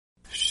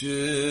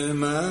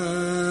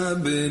Shema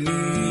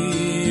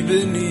beni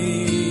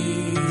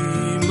beni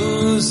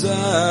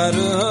Musar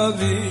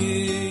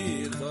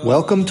Avicha.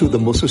 Welcome to the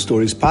Mussar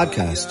Stories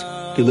podcast,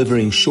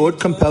 delivering short,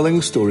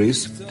 compelling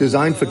stories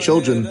designed for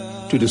children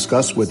to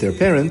discuss with their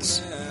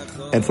parents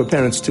and for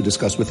parents to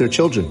discuss with their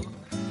children.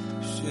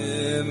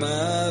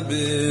 Shema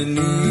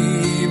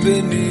beni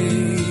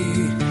beni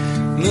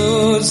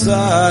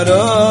Musar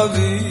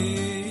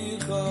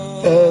Avicha.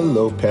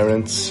 Hello,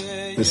 parents.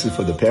 This is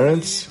for the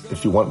parents.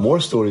 If you want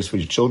more stories for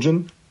your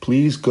children,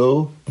 please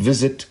go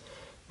visit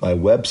my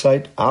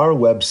website, our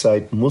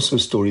website,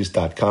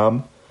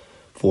 mussarstories.com,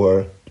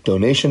 for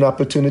donation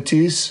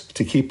opportunities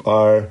to keep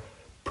our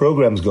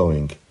programs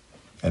going.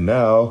 And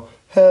now,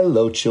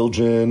 hello,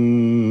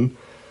 children.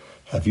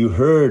 Have you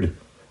heard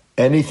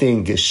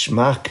anything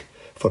geschmack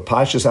for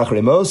Parshas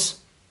Acharei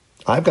Mos?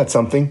 I've got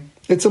something.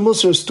 It's a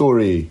Mussar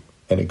story,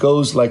 and it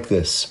goes like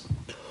this.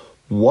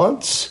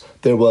 Once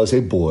there was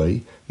a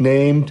boy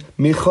named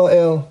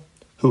Michael,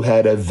 who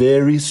had a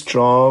very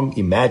strong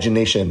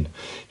imagination.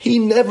 He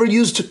never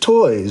used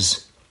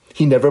toys.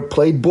 He never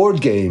played board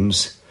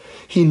games.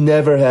 He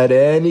never had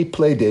any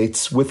play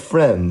dates with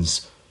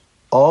friends.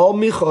 All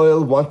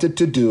Michael wanted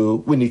to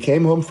do when he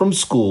came home from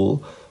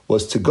school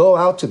was to go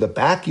out to the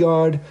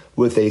backyard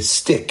with a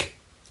stick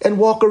and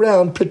walk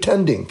around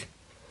pretending.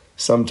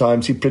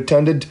 Sometimes he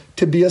pretended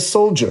to be a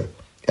soldier,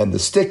 and the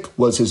stick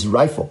was his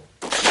rifle.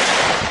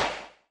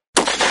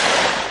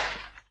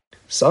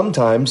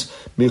 Sometimes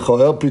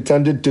Michael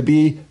pretended to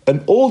be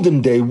an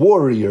olden-day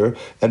warrior,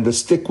 and the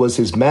stick was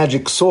his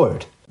magic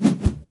sword.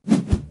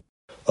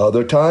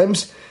 Other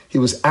times, he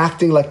was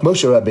acting like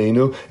Moshe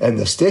Rabbeinu, and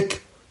the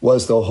stick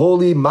was the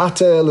holy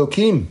Mata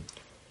Elokim.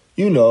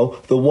 You know,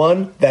 the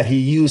one that he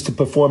used to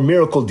perform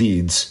miracle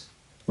deeds,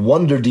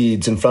 wonder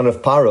deeds in front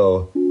of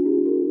Paro.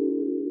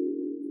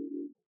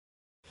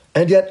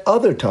 And yet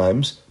other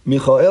times,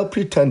 Michael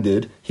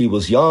pretended he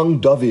was young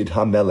David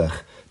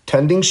HaMelech,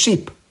 tending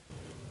sheep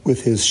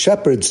with his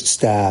shepherd's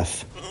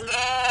staff.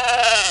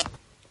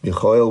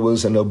 Michael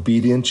was an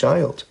obedient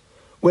child.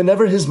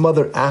 Whenever his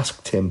mother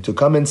asked him to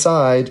come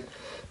inside,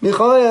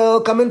 "Michael,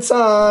 come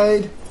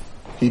inside,"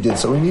 he did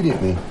so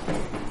immediately.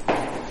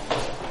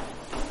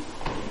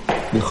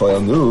 Michael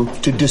knew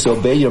to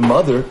disobey your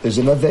mother is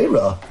an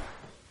aveira.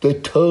 The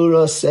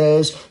Torah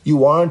says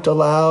you aren't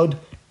allowed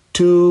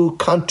to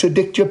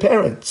contradict your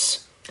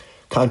parents.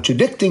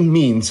 Contradicting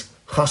means,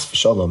 chas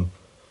v'shalom,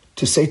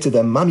 to say to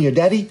them, "Mommy or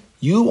Daddy,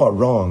 you are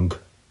wrong."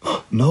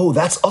 No,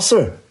 that's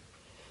usur.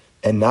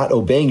 And not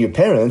obeying your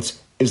parents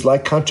is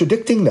like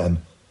contradicting them.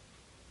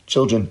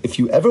 Children, if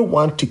you ever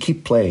want to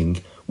keep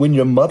playing when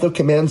your mother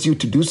commands you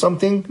to do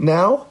something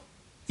now,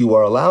 you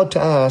are allowed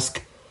to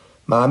ask,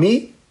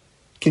 "Mommy,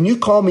 can you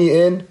call me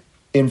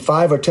in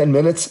 5 or 10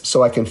 minutes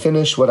so I can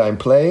finish what I'm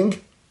playing?"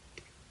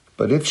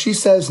 But if she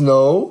says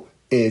no,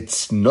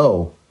 it's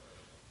no.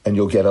 And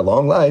you'll get a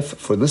long life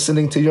for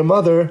listening to your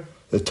mother.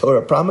 The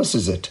Torah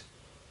promises it.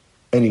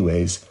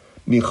 Anyways,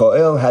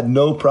 Michael had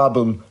no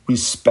problem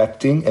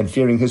respecting and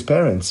fearing his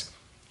parents.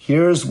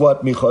 Here's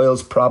what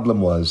Michael's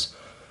problem was.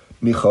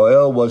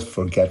 Michael was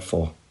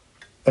forgetful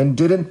and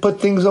didn't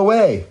put things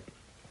away.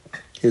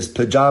 His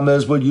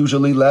pajamas were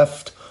usually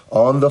left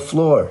on the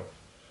floor.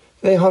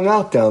 They hung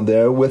out down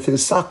there with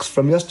his socks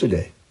from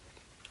yesterday.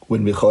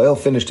 When Michael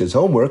finished his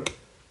homework,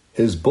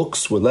 his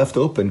books were left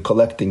open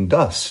collecting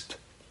dust.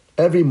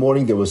 Every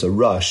morning there was a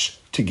rush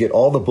to get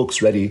all the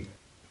books ready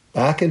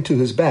back into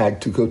his bag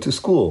to go to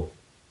school.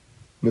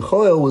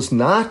 Michael was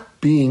not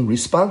being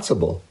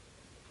responsible.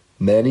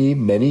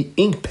 Many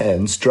ink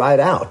pens dried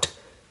out,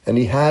 and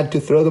he had to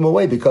throw them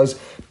away because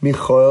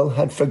Michael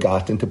had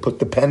forgotten to put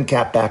the pen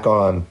cap back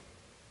on.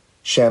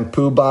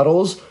 Shampoo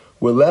bottles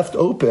were left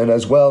open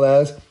as well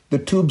as the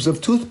tubes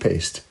of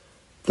toothpaste.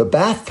 The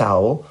bath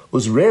towel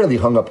was rarely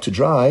hung up to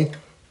dry,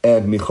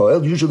 and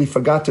Michael usually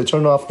forgot to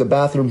turn off the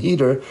bathroom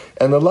heater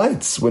and the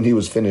lights when he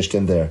was finished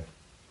in there.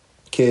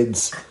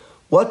 Kids,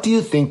 what do you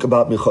think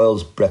about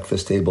Michael's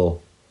breakfast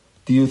table?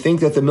 Do you think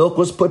that the milk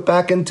was put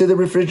back into the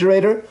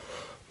refrigerator?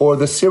 Or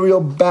the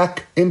cereal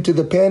back into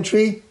the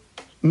pantry?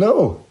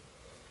 No.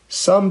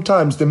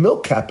 Sometimes the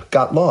milk cap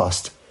got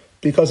lost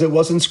because it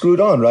wasn't screwed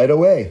on right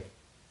away.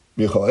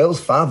 Michael's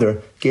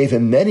father gave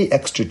him many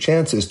extra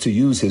chances to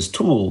use his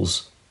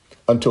tools,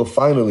 until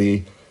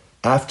finally,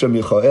 after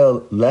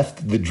Michael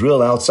left the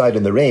drill outside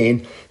in the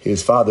rain,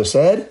 his father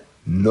said,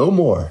 "No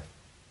more."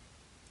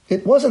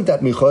 It wasn't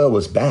that Michael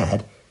was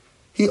bad.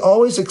 He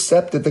always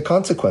accepted the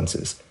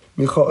consequences.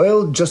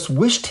 Michael just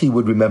wished he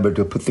would remember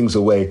to put things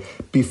away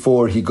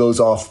before he goes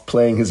off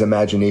playing his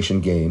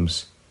imagination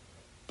games.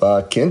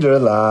 But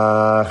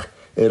Kinderlach,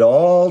 it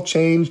all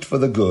changed for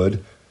the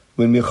good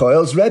when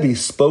Michael's Rebbe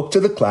spoke to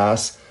the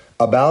class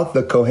about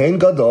the Kohen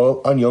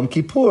Gadol on Yom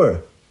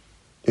Kippur.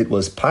 It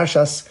was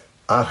Parshas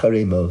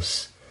Acharei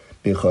Mos.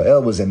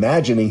 Michael was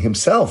imagining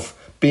himself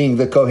being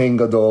the Kohen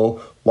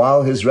Gadol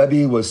while his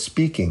Rebbe was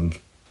speaking.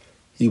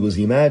 He was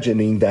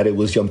imagining that it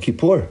was Yom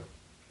Kippur.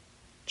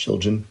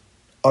 Children,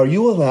 are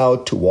you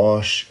allowed to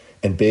wash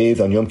and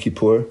bathe on Yom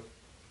Kippur?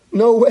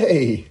 No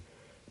way!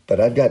 But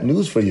I've got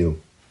news for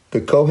you.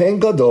 The Kohen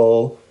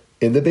Gadol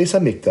in the Beis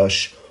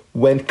HaMikdash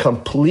went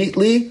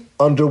completely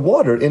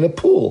underwater in a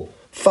pool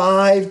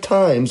 5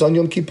 times on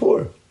Yom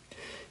Kippur.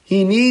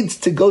 He needs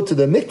to go to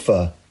the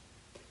mikvah.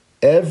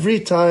 Every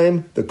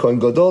time the Kohen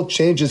Gadol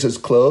changes his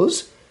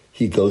clothes,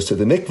 he goes to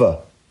the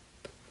mikvah.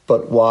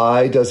 But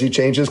why does he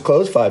change his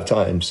clothes 5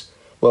 times?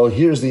 Well,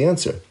 here's the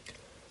answer.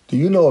 Do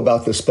you know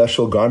about the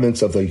special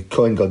garments of the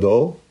Kohen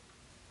Gadol?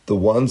 The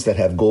ones that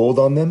have gold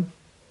on them?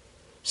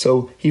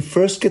 So he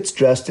first gets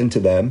dressed into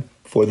them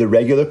for the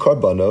regular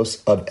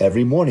korbanos of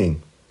every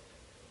morning.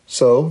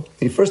 So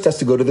he first has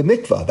to go to the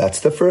mikvah. That's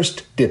the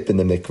first dip in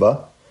the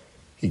mikvah.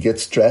 He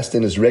gets dressed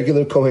in his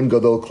regular Kohen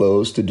Gadol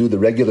clothes to do the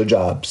regular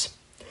jobs.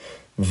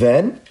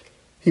 Then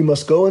he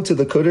must go into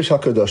the Kodesh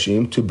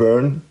HaKadoshim to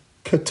burn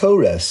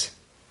ketores.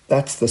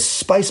 That's the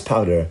spice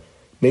powder.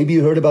 Maybe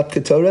you heard about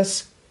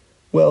ketores?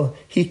 Well,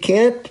 he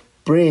can't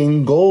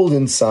bring gold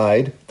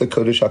inside the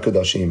Kodesh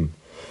HaKadoshim.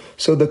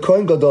 So the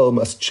Kohen Gadol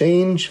must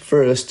change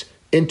first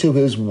into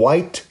his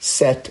white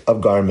set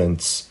of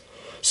garments.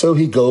 So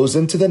he goes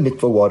into the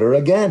mikveh water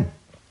again.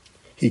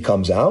 He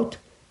comes out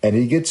and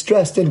he gets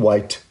dressed in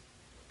white.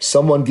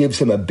 Someone gives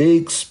him a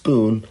big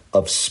spoon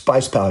of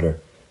spice powder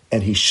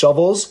and he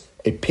shovels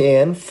a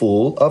pan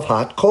full of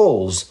hot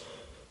coals.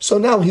 So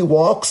now he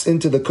walks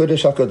into the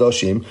Kodesh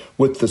HaKadoshim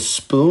with the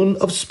spoon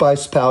of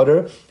spice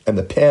powder and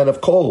the pan of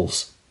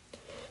coals.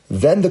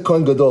 Then the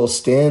Kohen Gadol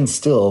stands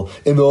still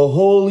in the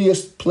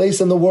holiest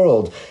place in the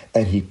world,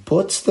 and he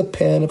puts the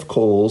pan of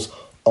coals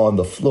on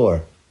the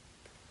floor.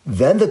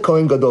 Then the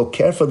Kohen Gadol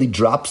carefully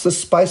drops the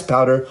spice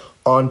powder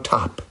on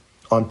top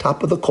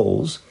of the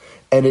coals,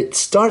 and it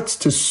starts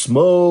to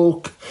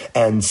smoke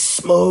and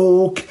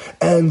smoke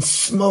and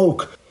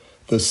smoke.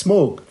 The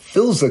smoke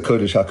fills the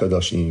Kodesh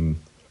HaKadoshim.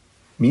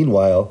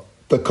 Meanwhile,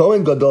 the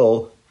Kohen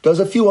Gadol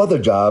does a few other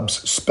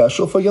jobs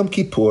special for Yom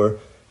Kippur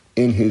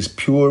in his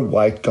pure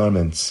white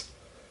garments.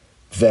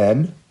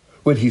 Then,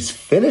 when he's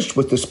finished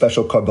with the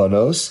special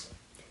korbanos,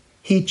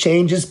 he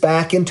changes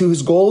back into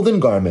his golden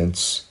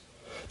garments.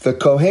 The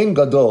Kohen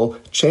Gadol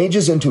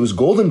changes into his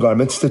golden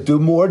garments to do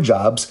more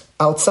jobs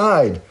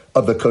outside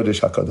of the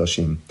Kodesh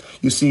HaKadoshim.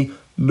 You see,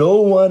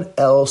 no one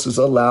else is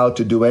allowed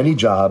to do any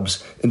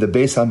jobs in the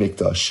Beis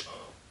HaMikdash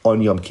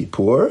on Yom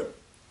Kippur,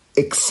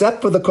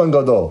 except for the Kohen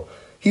Gadol.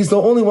 He's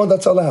the only one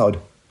that's allowed.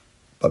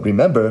 But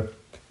remember,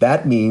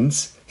 that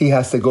means he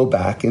has to go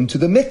back into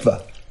the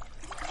mikveh.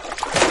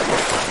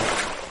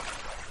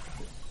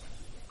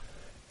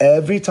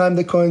 Every time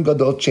the Kohen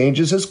Gadol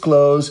changes his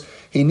clothes,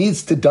 he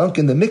needs to dunk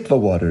in the mikveh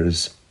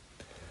waters.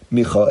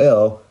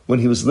 Michael, when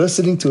he was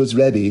listening to his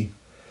Rebbe,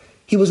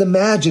 he was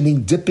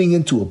imagining dipping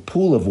into a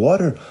pool of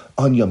water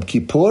on Yom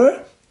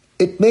Kippur.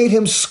 It made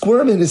him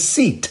squirm in his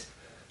seat.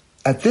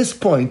 At this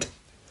point,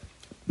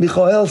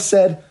 Michael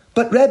said,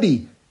 "But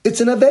Rebbe, it's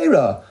an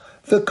Aveira.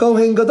 The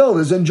Kohen Gadol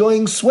is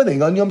enjoying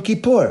swimming on Yom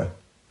Kippur."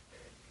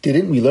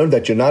 "Didn't we learn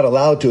that you're not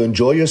allowed to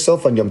enjoy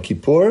yourself on Yom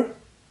Kippur?"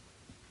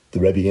 The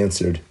Rebbe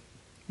answered,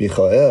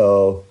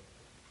 "Michael,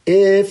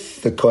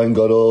 if the Kohen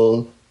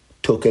Gadol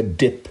took a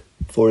dip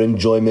for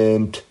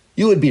enjoyment,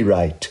 you would be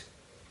right.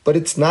 But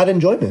it's not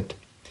enjoyment.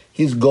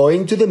 He's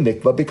going to the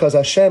mikvah because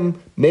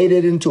Hashem made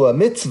it into a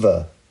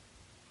mitzvah."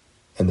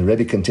 And the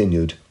Rebbe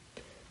continued,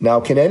 "Now,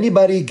 can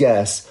anybody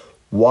guess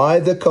why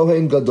the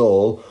Kohen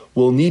Gadol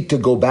will need to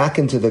go back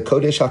into the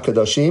Kodesh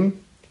HaKadoshim?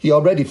 He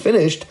already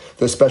finished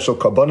the special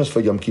korbanos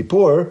for Yom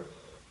Kippur.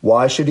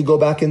 Why should he go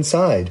back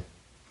inside?"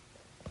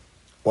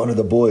 One of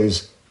the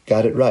boys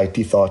got it right,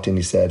 he thought, and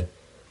he said,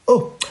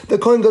 "Oh, the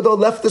Kohen Gadol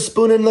left the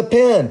spoon in the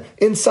pan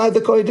inside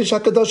the Kodesh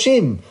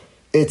HaKadoshim.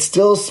 It's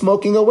still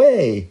smoking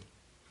away."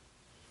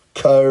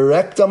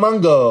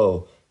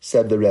 "Correctamungo,"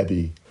 said the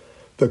Rebbe.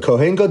 The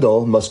Kohen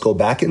Gadol must go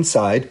back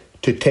inside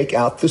to take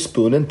out the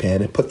spoon and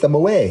pan and put them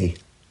away.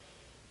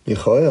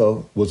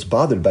 Michael was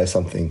bothered by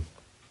something.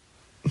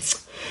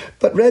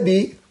 "But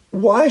Rebbe,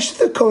 why should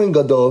the Kohen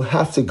Gadol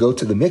have to go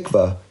to the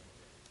mikvah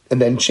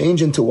and then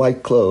change into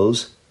white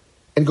clothes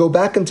and go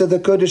back into the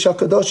Kodesh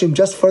HaKadoshim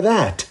just for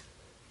that?"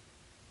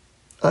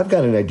 "I've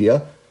got an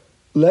idea.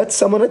 Let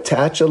someone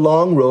attach a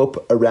long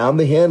rope around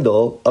the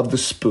handle of the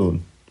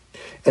spoon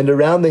and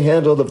around the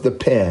handle of the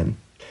pan,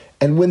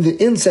 and when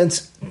the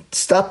incense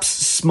stops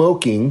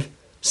smoking,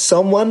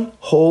 someone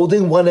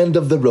holding one end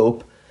of the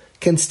rope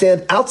can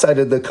stand outside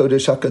of the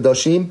Kodesh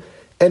HaKadoshim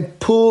and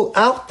pull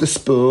out the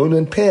spoon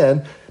and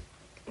pan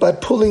by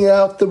pulling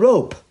out the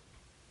rope.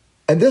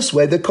 And this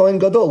way, the Kohen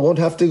Gadol won't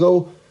have to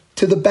go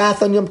to the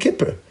bath on Yom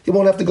Kippur. He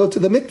won't have to go to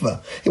the mikveh.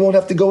 He won't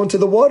have to go into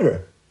the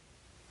water."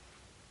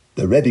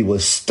 The Rebbe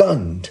was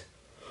stunned.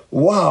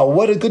 "Wow,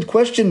 what a good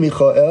question,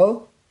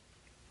 Michael."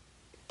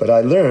 But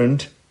I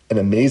learned an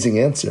amazing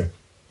answer.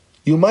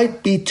 You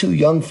might be too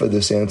young for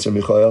this answer,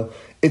 Michael.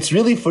 It's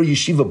really for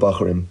yeshiva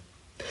bachurim.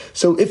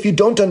 So if you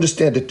don't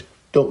understand it,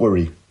 don't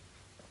worry.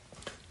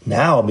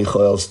 Now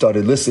Michael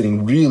started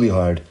listening really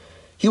hard.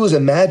 He was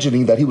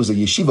imagining that he was a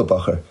yeshiva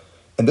bachur,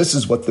 and this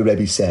is what the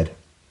Rebbe said.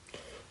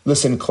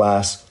 "Listen,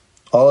 class,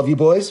 all of you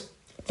boys,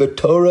 The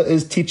Torah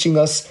is teaching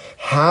us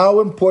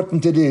how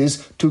important it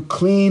is to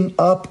clean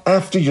up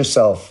after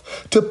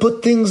yourself, to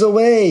put things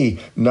away,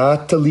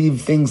 not to leave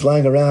things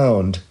lying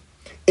around.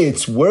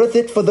 It's worth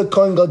it for the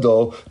Kohen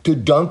Gadol to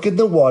dunk in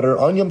the water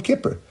on Yom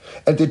Kippur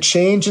and to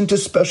change into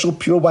special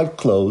pure white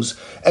clothes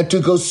and to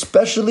go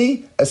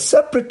specially, a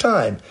separate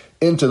time,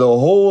 into the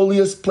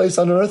holiest place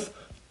on earth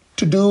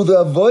to do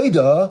the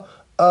avodah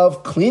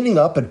of cleaning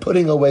up and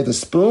putting away the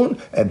spoon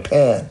and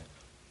pan.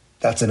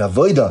 That's an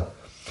avodah.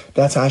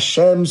 That's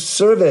Hashem's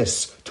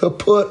service, to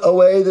put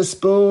away the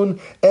spoon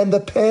and the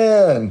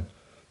pan.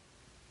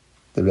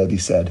 The Rebbe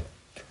said,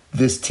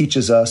 this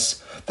teaches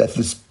us that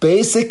this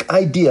basic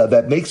idea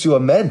that makes you a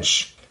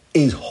mensch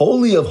is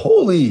holy of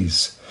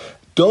holies.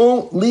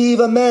 Don't leave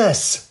a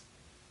mess.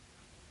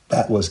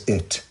 That was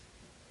it.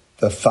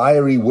 The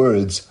fiery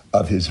words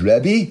of his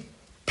Rebbe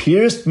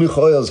pierced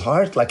Michoel's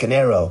heart like an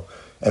arrow,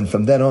 and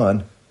from then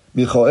on,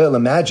 Michoel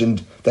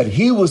imagined that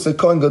he was the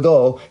Kohen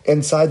Gadol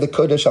inside the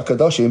Kodesh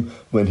HaKadoshim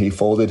when he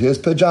folded his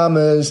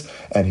pajamas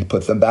and he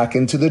put them back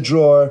into the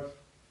drawer.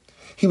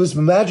 He was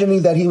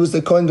imagining that he was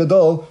the Kohen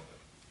Gadol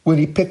when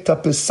he picked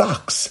up his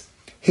socks.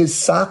 His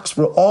socks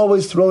were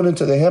always thrown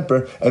into the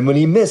hamper, and when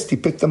he missed, he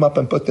picked them up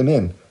and put them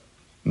in.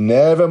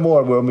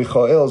 Nevermore were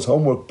Michoel's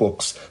homework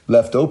books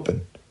left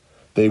open.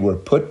 They were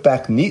put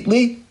back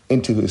neatly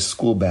into his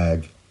school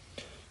bag.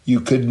 You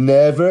could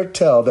never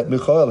tell that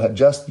Michoel had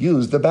just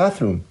used the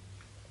bathroom.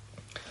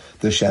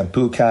 The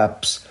shampoo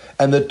caps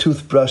and the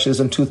toothbrushes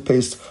and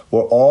toothpaste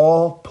were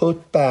all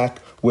put back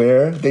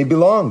where they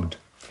belonged,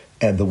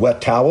 and the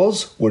wet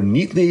towels were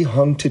neatly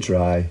hung to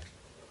dry.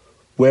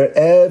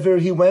 Wherever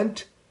he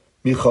went,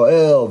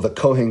 Michoel, the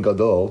Kohen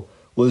Gadol,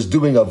 was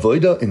doing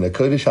avodah in the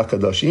Kodesh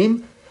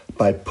HaKadoshim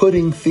by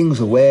putting things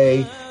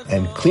away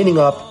and cleaning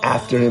up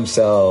after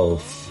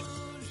himself.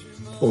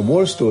 For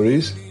more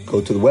stories,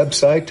 go to the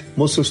website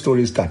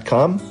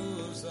musarstories.com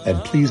and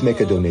please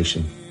make a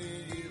donation.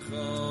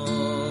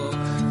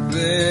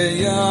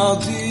 Ve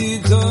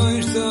yati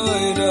toy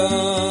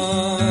toy